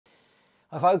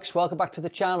Hi folks, welcome back to the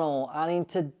channel, and in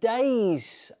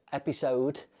today's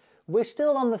episode we're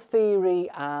still on the theory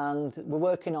and we're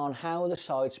working on how the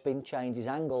side spin changes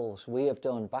angles. We have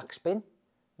done backspin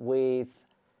with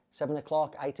 7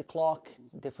 o'clock, 8 o'clock,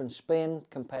 different spin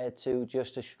compared to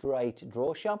just a straight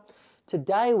draw shot.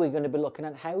 Today we're going to be looking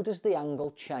at how does the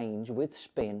angle change with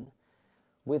spin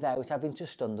without having to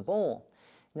stun the ball.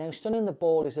 Now, stunning the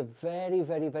ball is a very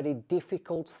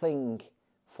difficult thing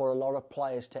for a lot of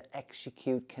players to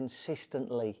execute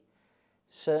consistently,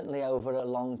 certainly over a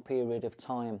long period of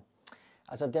time.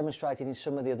 As I've demonstrated in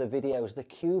some of the other videos, the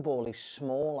cue ball is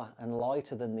smaller and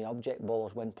lighter than the object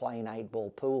balls when playing 8-ball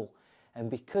pool, and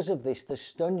because of this the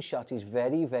stun shot is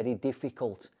very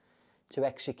difficult to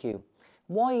execute.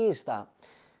 Why is that?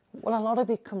 Well, a lot of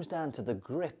it comes down to the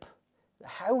grip.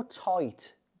 How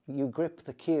tight you grip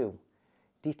the cue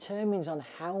determines on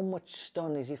how much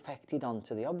stun is effected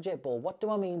onto the object ball. What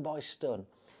do I mean by stun?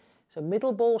 So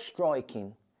middle ball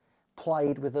striking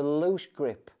played with a loose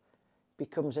grip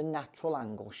becomes a natural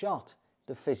angle shot.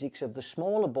 The physics of the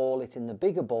smaller ball hitting the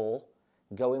bigger ball,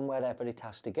 going wherever it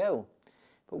has to go.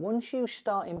 But once you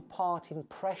start imparting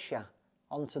pressure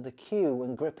onto the cue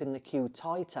and gripping the cue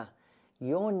tighter,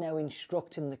 you're now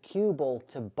instructing the cue ball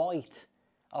to bite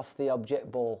off the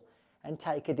object ball and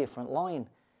take a different line.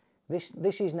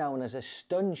 This is known as a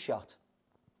stun shot.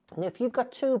 Now, if you've got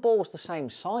two balls the same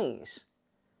size,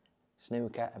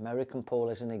 snooker, American pool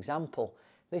as an example,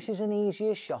 this is an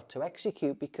easier shot to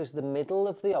execute because the middle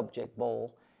of the object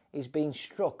ball is being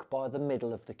struck by the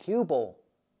middle of the cue ball.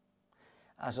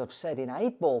 As I've said, in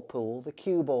 8-ball pool, the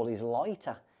cue ball is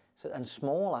lighter and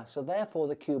smaller, so therefore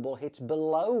the cue ball hits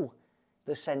below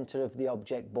the centre of the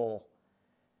object ball.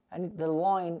 And the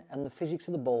line and the physics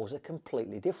of the balls are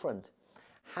completely different.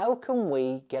 How can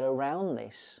we get around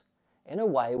this in a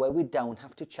way where we don't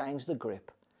have to change the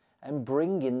grip and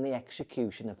bring in the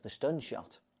execution of the stun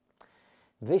shot?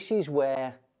 This is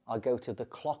where I go to the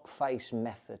clock face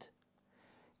method.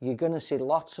 You're going to see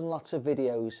lots and lots of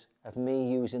videos of me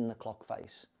using the clock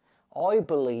face. I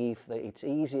believe that it's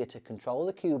easier to control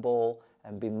the cue ball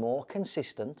and be more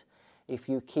consistent if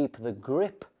you keep the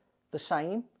grip the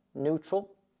same,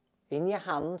 neutral, in your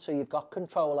hand, so you've got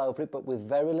control over it but with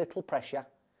very little pressure,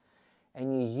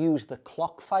 and you use the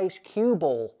clock face cue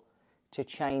ball to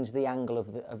change the angle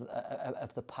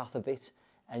of the path of it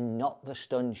and not the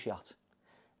stun shot.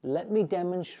 Let me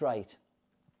demonstrate.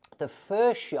 The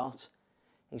first shot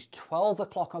is 12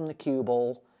 o'clock on the cue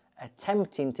ball,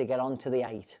 attempting to get onto the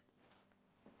 8.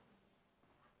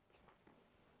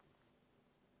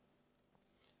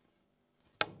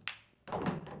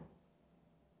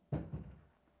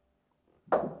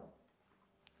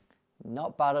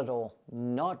 Not bad at all,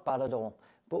 not bad at all.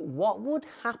 But what would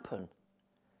happen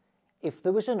if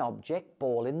there was an object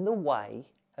ball in the way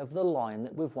of the line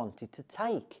that we've wanted to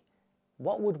take?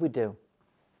 What would we do?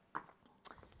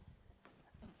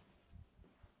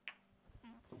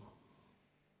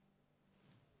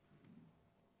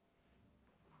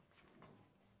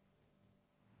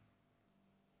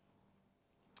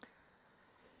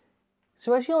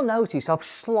 So as you'll notice, I've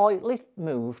slightly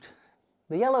moved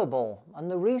the yellow ball, and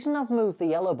the reason I've moved the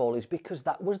yellow ball is because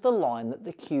that was the line that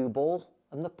the cue ball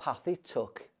and the path it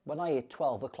took when I hit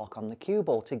 12 o'clock on the cue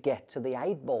ball to get to the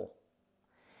 8 ball.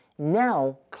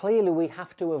 Now clearly we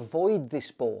have to avoid this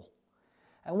ball,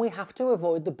 and we have to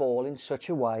avoid the ball in such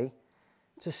a way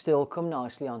to still come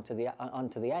nicely onto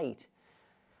the 8.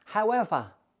 However,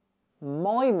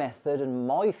 my method and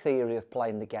my theory of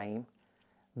playing the game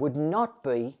would not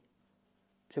be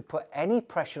to put any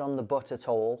pressure on the butt at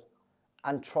all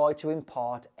and try to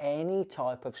impart any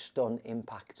type of stun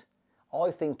impact. I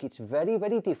think it's very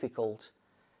difficult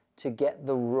to get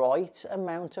the right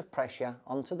amount of pressure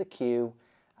onto the cue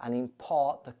and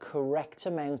impart the correct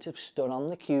amount of stun on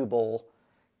the cue ball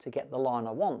to get the line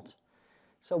I want.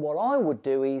 So what I would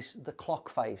do is the clock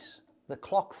face. The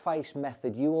clock face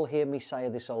method, you will hear me say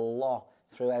this a lot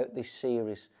throughout this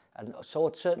series, and so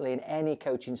certainly in any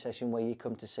coaching session where you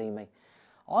come to see me.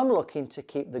 I'm looking to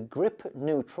keep the grip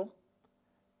neutral,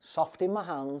 soft in my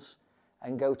hands,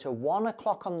 and go to 1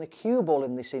 o'clock on the cue ball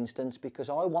in this instance because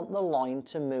I want the line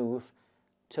to move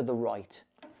to the right.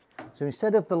 So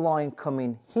instead of the line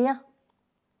coming here,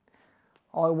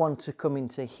 I want to come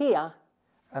into here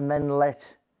and then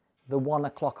let the 1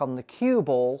 o'clock on the cue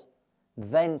ball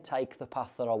then take the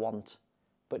path that I want,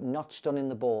 but not stunning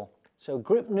the ball. So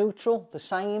grip neutral, the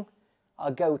same. I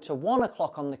go to 1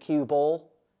 o'clock on the cue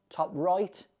ball, top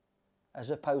right, as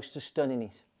opposed to stunning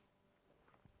it.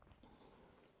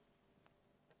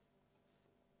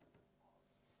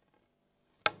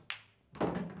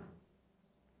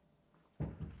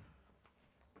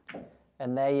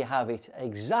 And there you have it,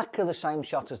 exactly the same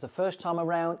shot as the first time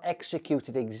around,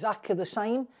 executed exactly the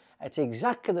same, at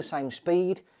exactly the same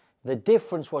speed. The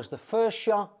difference was the first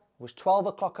shot was 12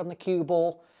 o'clock on the cue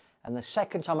ball, and the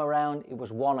second time around it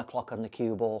was 1 o'clock on the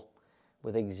cue ball,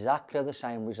 with exactly the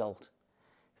same result.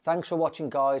 Thanks for watching,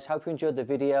 guys. Hope you enjoyed the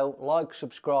video. Like,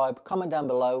 subscribe, comment down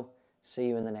below. See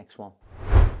you in the next one.